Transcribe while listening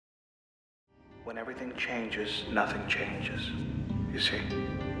When everything changes, nothing changes. You see,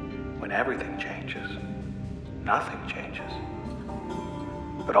 when everything changes, nothing changes.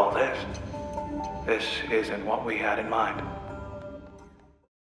 But all this isn't what we had in mind.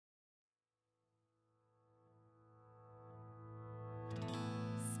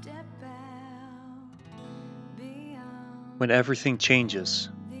 When everything changes,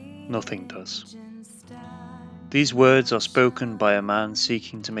 nothing does. These words are spoken by a man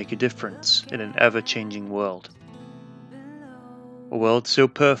seeking to make a difference in an ever-changing world. A world so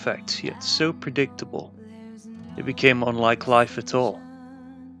perfect, yet so predictable, it became unlike life at all.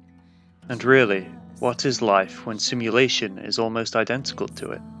 And really, what is life when simulation is almost identical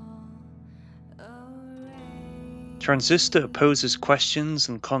to it? Transistor poses questions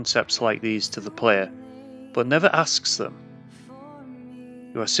and concepts like these to the player, but never asks them.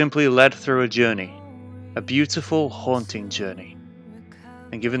 You are simply led through a journey, a beautiful, haunting journey,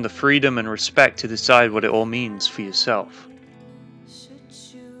 and given the freedom and respect to decide what it all means for yourself.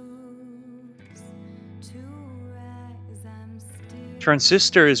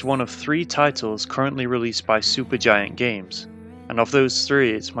 Transistor is one of 3 titles currently released by Supergiant Games, and of those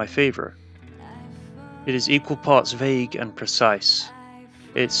 3 it's my favourite. It is equal parts vague and precise,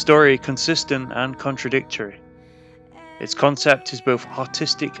 its story consistent and contradictory. Its concept is both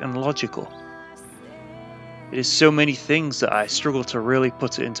artistic and logical. It is so many things that I struggle to really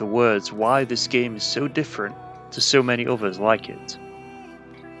put it into words why this game is so different to so many others like it.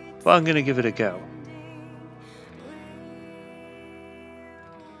 But I'm going to give it a go.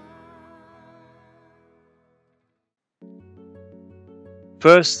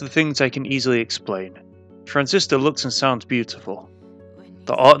 First, the things I can easily explain. Transistor looks and sounds beautiful.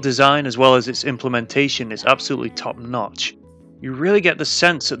 The art design as well as its implementation is absolutely top notch. You really get the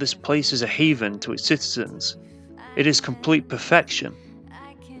sense that this place is a haven to its citizens. It is complete perfection.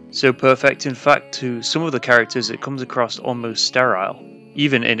 So perfect in fact to some of the characters it comes across almost sterile,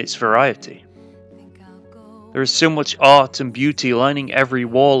 even in its variety. There is so much art and beauty lining every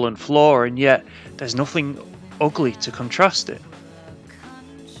wall and floor, and yet there's nothing ugly to contrast it.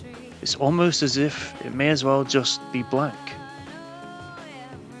 It's almost as if it may as well just be blank.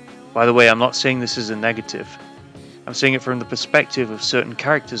 By the way, I'm not saying this is a negative. I'm saying it from the perspective of certain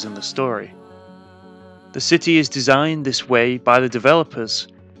characters in the story. The city is designed this way by the developers,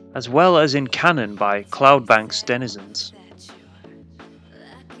 as well as in canon by Cloudbank's denizens.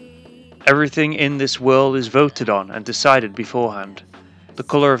 Everything in this world is voted on and decided beforehand. The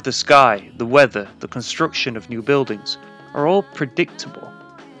colour of the sky, the weather, the construction of new buildings are all predictable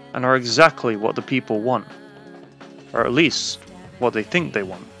and are exactly what the people want, or at least what they think they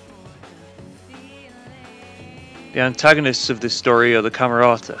want. The antagonists of this story are the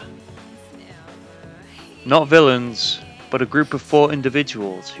Camerata. Not villains, but a group of 4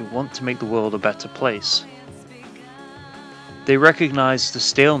 individuals who want to make the world a better place. They recognize the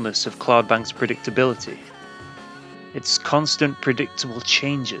staleness of Cloudbank's predictability, its constant predictable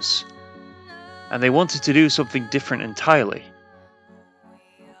changes, and they wanted to do something different entirely.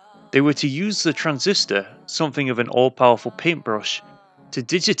 They were to use the transistor, something of an all-powerful paintbrush, to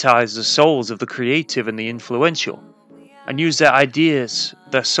digitize the souls of the creative and the influential, and use their ideas,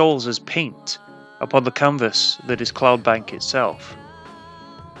 their souls as paint, upon the canvas that is Cloudbank itself.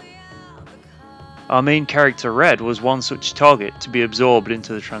 Our main character Red was one such target to be absorbed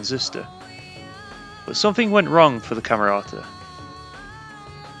into the transistor. But something went wrong for the Camerata.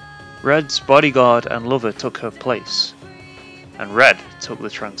 Red's bodyguard and lover took her place, and Red took the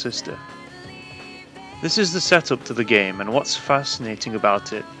transistor. This is the setup to the game, and what's fascinating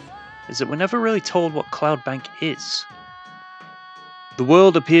about it is that we're never really told what Cloudbank is. The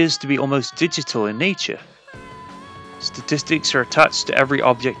world appears to be almost digital in nature. Statistics are attached to every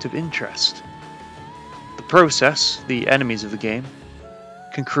object of interest. The process, the enemies of the game,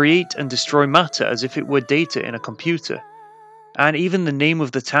 can create and destroy matter as if it were data in a computer, and even the name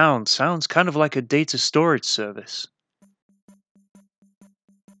of the town sounds kind of like a data storage service.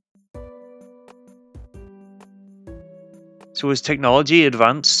 So has technology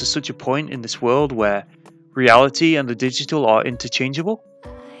advanced to such a point in this world where reality and the digital are interchangeable?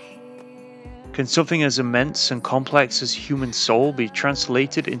 Can something as immense and complex as human soul be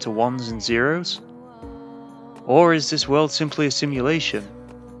translated into ones and zeros? Or is this world simply a simulation?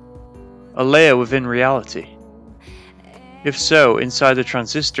 A layer within reality? If so, inside the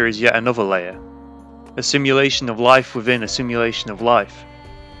transistor is yet another layer. A simulation of life within a simulation of life.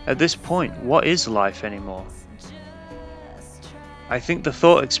 At this point, what is life anymore? I think the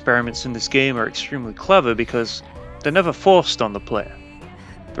thought experiments in this game are extremely clever because they're never forced on the player.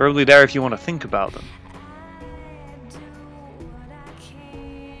 They're only there if you want to think about them.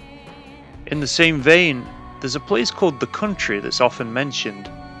 In the same vein, there's a place called the Country that's often mentioned,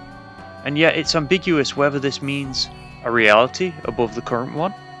 and yet it's ambiguous whether this means a reality above the current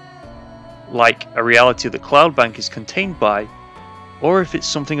one, like a reality that Cloudbank is contained by, or if it's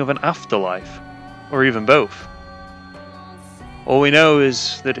something of an afterlife, or even both. All we know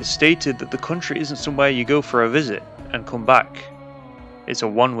is that it's stated that the Country isn't somewhere you go for a visit and come back. It's a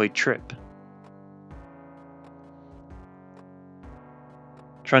one-way trip.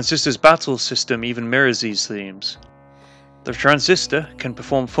 Transistor's battle system even mirrors these themes. The transistor can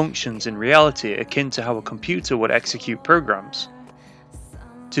perform functions in reality akin to how a computer would execute programs.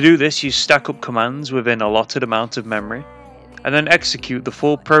 To do this, you stack up commands within an allotted amount of memory, and then execute the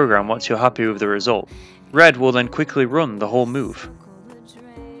full program once you're happy with the result. Red will then quickly run the whole move.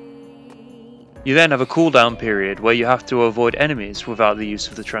 You then have a cooldown period where you have to avoid enemies without the use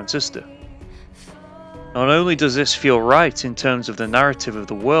of the transistor. Not only does this feel right in terms of the narrative of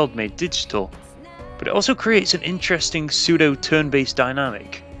the world made digital, but it also creates an interesting pseudo turn-based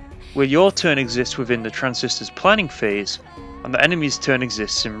dynamic, where your turn exists within the transistor's planning phase and the enemy's turn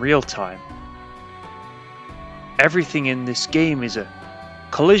exists in real time. Everything in this game is a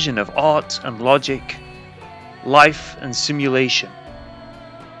collision of art and logic, life and simulation.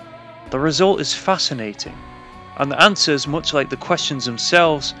 The result is fascinating, and the answers, much like the questions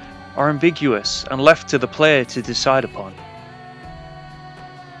themselves, are ambiguous and left to the player to decide upon.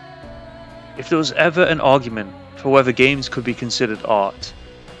 If there was ever an argument for whether games could be considered art,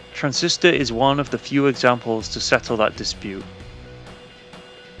 Transistor is one of the few examples to settle that dispute.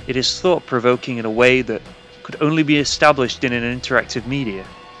 It is thought-provoking in a way that could only be established in an interactive media.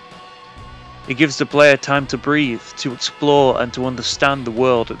 It gives the player time to breathe, to explore and to understand the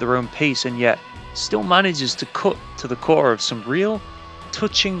world at their own pace, and yet still manages to cut to the core of some real,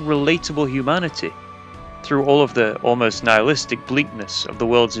 touching, relatable humanity through all of the almost nihilistic bleakness of the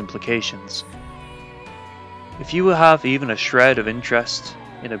world's implications. If you have even a shred of interest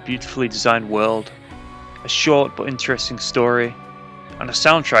in a beautifully designed world, a short but interesting story, and a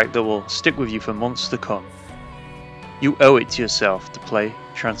soundtrack that will stick with you for months to come, you owe it to yourself to play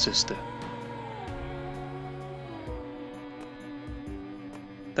Transistor.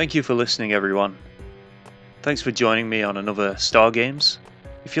 Thank you for listening, everyone. Thanks for joining me on another Star Games.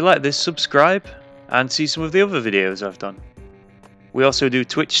 If you like this, subscribe and see some of the other videos I've done. We also do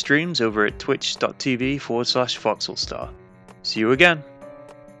Twitch streams over at twitch.tv/VoxelStar. See you again.